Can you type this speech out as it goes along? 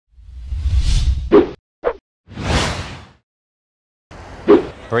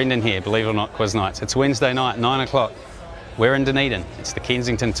Brendan here, believe it or not, quiz nights. It's Wednesday night, 9 o'clock. We're in Dunedin. It's the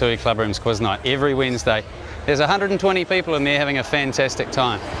Kensington Tui Clubrooms quiz night every Wednesday. There's 120 people in there having a fantastic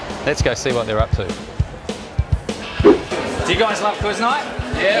time. Let's go see what they're up to. Do you guys love quiz night?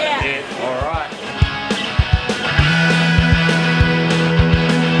 Yeah. All right.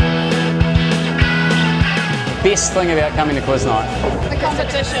 Best thing about coming to quiz night? The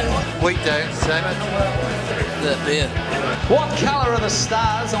competition. Weekday, same it. The beer. What colour are the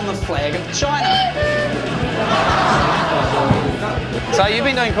stars on the flag of China? So you've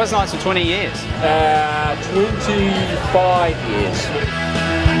been doing quiz nights for 20 years? 25 years.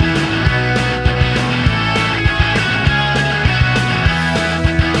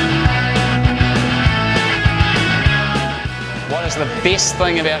 What is the best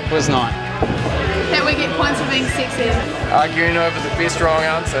thing about quiz night? That we get points for being sexy. Arguing over the best wrong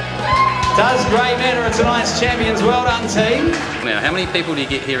answer. Does great matter, it's tonight's champions. Well done, team. Now, how many people do you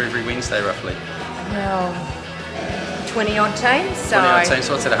get here every Wednesday, roughly? Well, 20 odd teams. So 20 odd teams,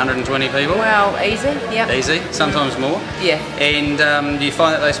 so what's that, 120 people? Well, easy, yeah. Easy, sometimes more? Yeah. And do you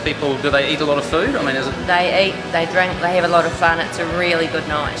find that those people, do they eat a lot of food? I mean, is it... They eat, they drink, they have a lot of fun. It's a really good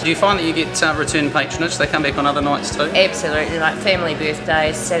night. Do you find that you get return patronage? They come back on other nights too? Absolutely, like family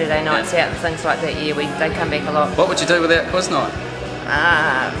birthdays, Saturday nights out and things like that, yeah, they come back a lot. What would you do without quiz night?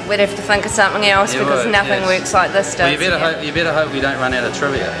 We'd have to think of something else because nothing works like this does. Well, you better hope we don't run out of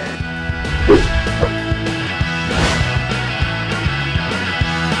trivia.